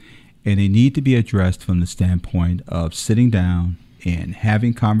addressed. And they need to be addressed from the standpoint of sitting down and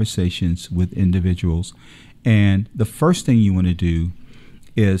having conversations with individuals. And the first thing you want to do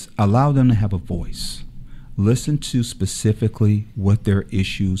is allow them to have a voice. Listen to specifically what their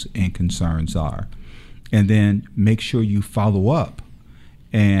issues and concerns are. And then make sure you follow up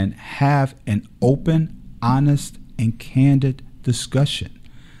and have an open, honest, and candid discussion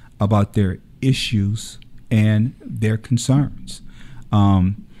about their issues and their concerns.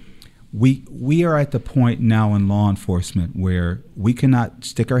 We are at the point now in law enforcement where we cannot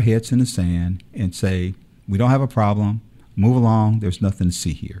stick our heads in the sand and say, we don't have a problem, move along, there's nothing to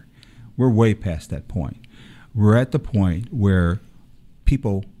see here. We're way past that point. We're at the point where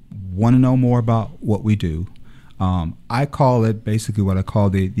people want to know more about what we do. I call it basically what I call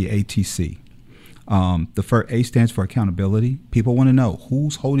the ATC. The first A stands for accountability. People want to know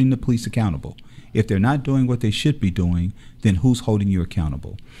who's holding the police accountable. If they're not doing what they should be doing, then who's holding you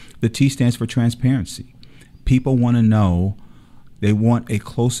accountable? The T stands for transparency. People want to know, they want a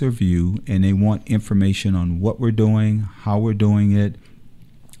closer view, and they want information on what we're doing, how we're doing it,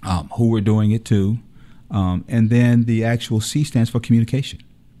 who we're doing it to. And then the actual C stands for communication.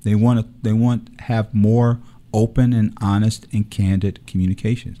 They want to have more open and honest and candid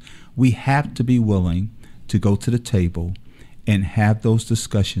communications. We have to be willing to go to the table and have those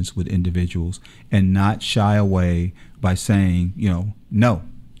discussions with individuals and not shy away by saying, no,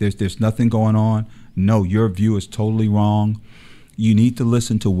 there's nothing going on. No, your view is totally wrong. You need to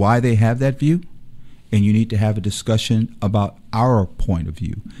listen to why they have that view, and you need to have a discussion about our point of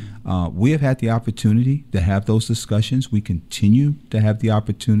view. We have had the opportunity to have those discussions. We continue to have the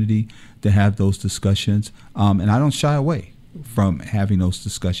opportunity to have those discussions, and I don't shy away from having those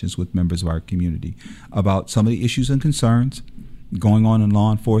discussions with members of our community about some of the issues and concerns going on in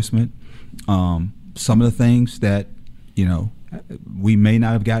law enforcement, some of the things that we may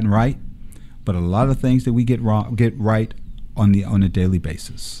not have gotten right, but a lot of things that we get right on a daily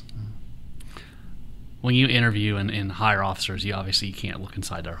basis. When you interview and hire officers, you can't look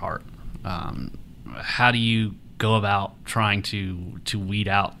inside their heart. How do you go about trying to weed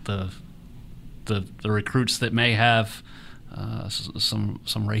out the recruits that may have some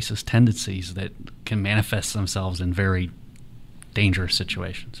racist tendencies that can manifest themselves in very dangerous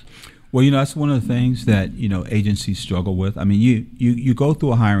situations? Well, that's one of the things that agencies struggle with. I mean, you go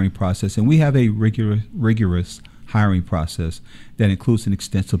through a hiring process, and we have a rigorous hiring process that includes an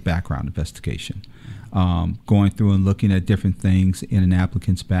extensive background investigation. Going through and looking at different things in an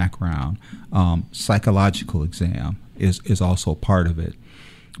applicant's background. Psychological exam is also part of it.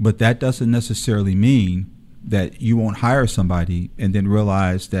 But that doesn't necessarily mean that you won't hire somebody and then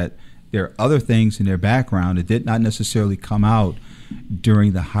realize that there are other things in their background that did not necessarily come out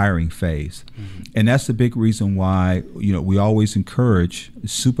during the hiring phase. Mm-hmm. And that's the big reason why we always encourage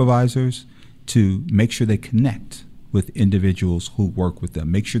supervisors to make sure they connect with individuals who work with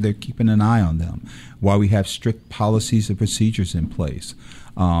them. Make sure they're keeping an eye on them. Why we have strict policies and procedures in place.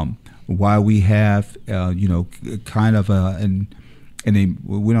 Why we have, kind of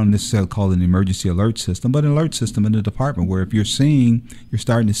we don't necessarily call it an emergency alert system, but an alert system in the department where if you're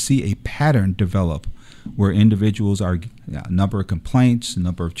starting to see a pattern develop where individuals are a number of complaints, a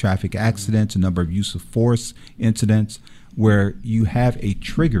number of traffic accidents, a number of use of force incidents, where you have a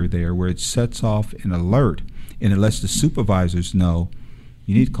trigger there where it sets off an alert and it lets the supervisors know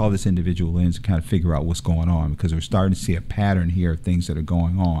you need to call this individual in to kind of figure out what's going on, because we're starting to see a pattern here of things that are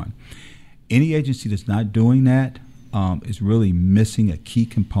going on. Any agency that's not doing that is really missing a key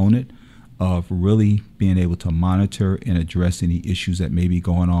component of really being able to monitor and address any issues that may be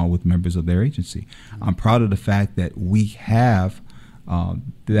going on with members of their agency. I'm proud of the fact that we have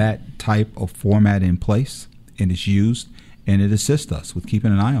that type of format in place, and it's used, and it assists us with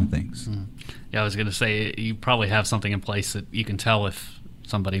keeping an eye on things. Yeah, I was going to say, you probably have something in place that you can tell if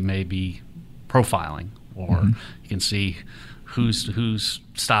somebody may be profiling, or you can see who's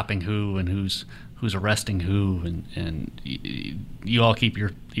stopping who and who's arresting who, and you all keep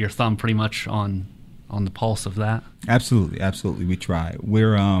your thumb pretty much on the pulse of that. Absolutely, we try.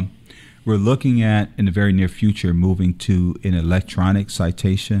 We're looking at, in the very near future, moving to an electronic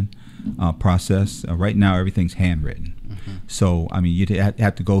citation process. Right now, everything's handwritten. So, I mean, you'd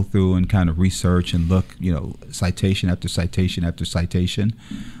have to go through and kind of research and look, citation after citation after citation.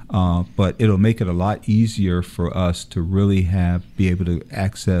 But it'll make it a lot easier for us to really be able to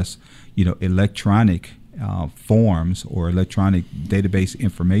access, electronic forms or electronic database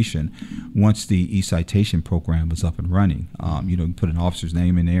information once the e-citation program is up and running. You can put an officer's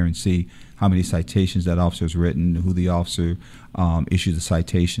name in there and see how many citations that officer's written, who the officer issued the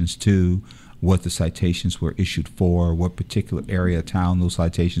citations to, what the citations were issued for, what particular area of town those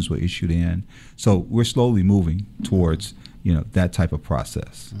citations were issued in. So we're slowly moving towards, that type of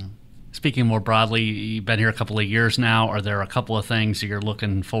process. Speaking more broadly, you've been here a couple of years now. Are there a couple of things you're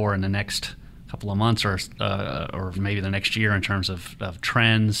looking for in the next couple of months or maybe the next year in terms of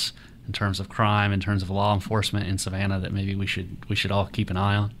trends, in terms of crime, in terms of law enforcement in Savannah that maybe we should all keep an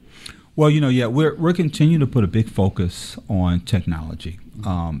eye on? Well, we're continuing to put a big focus on technology.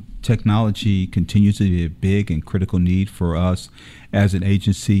 Technology continues to be a big and critical need for us as an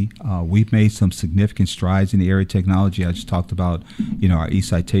agency. We've made some significant strides in the area of technology. I just talked about, our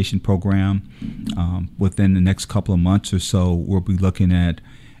e-citation program. Within the next couple of months or so, we'll be looking at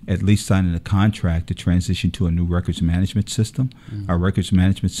least signing a contract to transition to a new records management system. Our records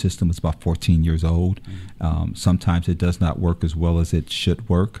management system is about 14 years old. Sometimes it does not work as well as it should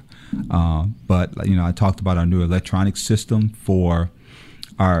work. But I talked about our new electronic system for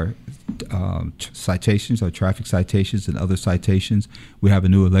our citations, our traffic citations and other citations. We have a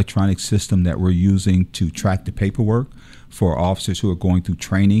new electronic system that we're using to track the paperwork for officers who are going through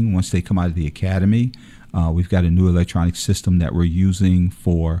training once they come out of the academy. We've got a new electronic system that we're using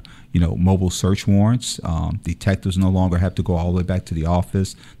for, mobile search warrants. Detectives no longer have to go all the way back to the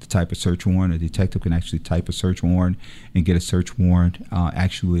office to type a search warrant. A detective can actually type a search warrant and get a search warrant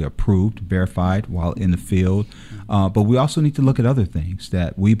actually approved, verified while in the field. But we also need to look at other things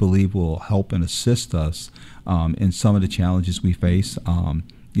that we believe will help and assist us in some of the challenges we face.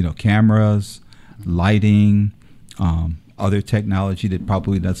 Cameras, lighting, other technology that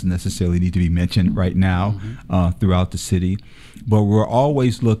probably doesn't necessarily need to be mentioned right now throughout the city. But we're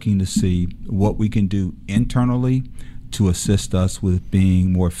always looking to see what we can do internally to assist us with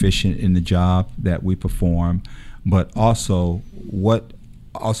being more efficient in the job that we perform, but also what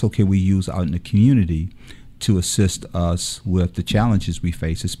can we use out in the community to assist us with the challenges we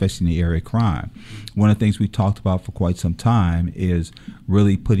face, especially in the area of crime. One of the things we talked about for quite some time is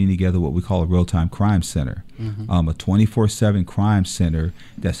really putting together what we call a real-time crime center, a 24/7 crime center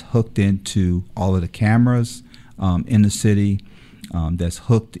that's hooked into all of the cameras in the city, that's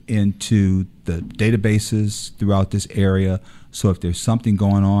hooked into the databases throughout this area. So if there's something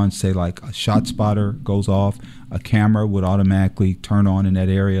going on, say like a shot spotter goes off, a camera would automatically turn on in that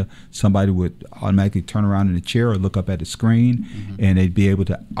area. Somebody would automatically turn around in the chair or look up at the screen, and they'd be able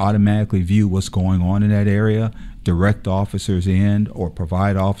to automatically view what's going on in that area, direct officers in, or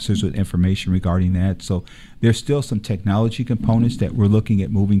provide officers with information regarding that. So there's still some technology components that we're looking at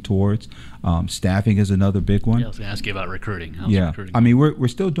moving towards. Staffing is another big one. Yeah, I was going to ask you about recruiting. How's recruiting? I mean, we're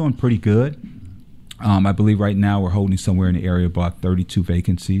still doing pretty good. I believe right now we're holding somewhere in the area of about 32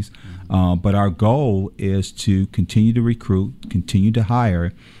 vacancies. But our goal is to continue to recruit, continue to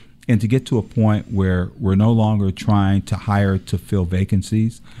hire, and to get to a point where we're no longer trying to hire to fill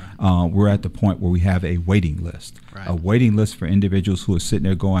vacancies. We're at the point where we have a waiting list, a waiting list for individuals who are sitting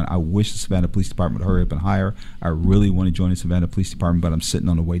there going, I wish the Savannah Police Department would hurry up and hire. I really want to join the Savannah Police Department, but I'm sitting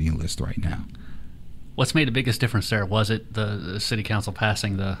on a waiting list right now. What's made the biggest difference there? Was it the city council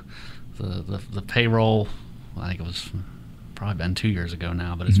passing the payroll? I think it was probably been 2 years ago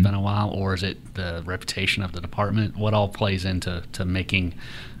now, but it's been a while. Or is it the reputation of the department? What all plays into making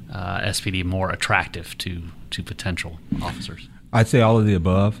SPD more attractive to potential officers? I'd say all of the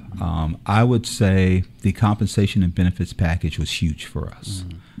above. I would say the compensation and benefits package was huge for us.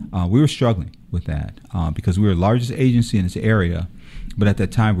 We were struggling with that because we were the largest agency in this area, but at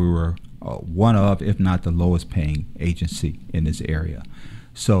that time we were one of, if not the lowest paying agency in this area.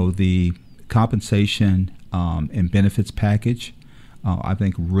 So the compensation and benefits package I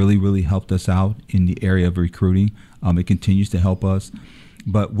think really, really helped us out in the area of recruiting. It continues to help us.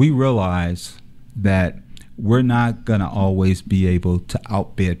 But we realize that we're not going to always be able to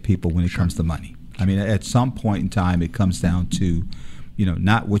outbid people when it comes to money. I mean, at some point in time, it comes down to,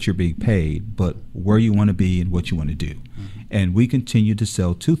 not what you're being paid, but where you want to be and what you want to do. And we continue to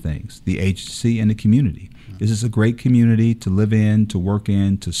sell two things, the agency and the community. This is a great community to live in, to work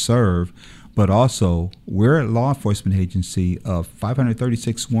in, to serve, but also we're a law enforcement agency of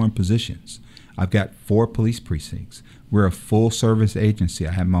 536 sworn positions. I've got 4 police precincts. We're a full-service agency.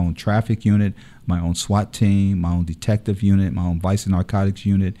 I have my own traffic unit, my own SWAT team, my own detective unit, my own vice and narcotics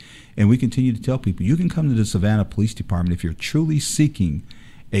unit, and we continue to tell people, you can come to the Savannah Police Department if you're truly seeking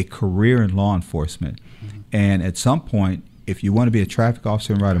a career in law enforcement. And at some point, if you want to be a traffic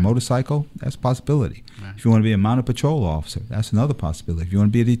officer and ride a motorcycle, that's a possibility. If you want to be a mounted patrol officer, that's another possibility. If you want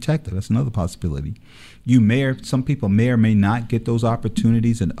to be a detective, that's another possibility. Some people may or may not get those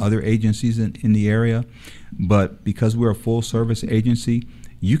opportunities in other agencies in the area, but because we're a full-service agency,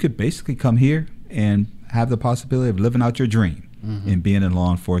 you could basically come here and have the possibility of living out your dream and being in law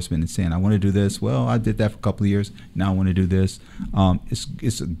enforcement and saying, I want to do this. Well, I did that for a couple of years. Now I want to do this.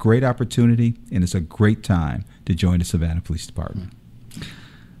 It's a great opportunity, and it's a great time to join the Savannah Police Department.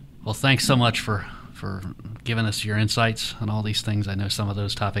 Well, thanks so much for giving us your insights on all these things. I know some of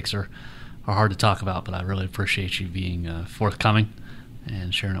those topics are hard to talk about, but I really appreciate you being forthcoming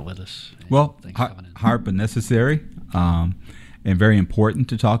and sharing it with us. Well, hard but necessary, and very important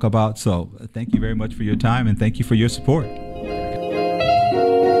to talk about. So thank you very much for your time, and thank you for your support.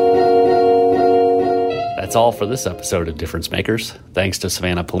 That's all for this episode of Difference Makers. Thanks to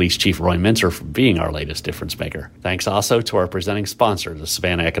Savannah Police Chief Roy Minter for being our latest Difference Maker. Thanks also to our presenting sponsor, the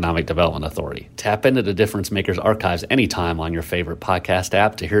Savannah Economic Development Authority. Tap into the Difference Makers archives anytime on your favorite podcast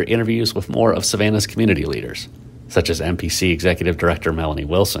app to hear interviews with more of Savannah's community leaders, such as MPC Executive Director Melanie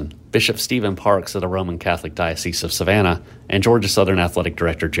Wilson, Bishop Stephen Parks of the Roman Catholic Diocese of Savannah, and Georgia Southern Athletic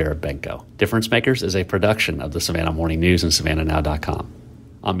Director Jared Benko. Difference Makers is a production of the Savannah Morning News and SavannahNow.com.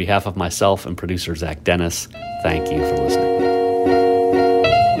 On behalf of myself and producer Zach Dennis, thank you for listening.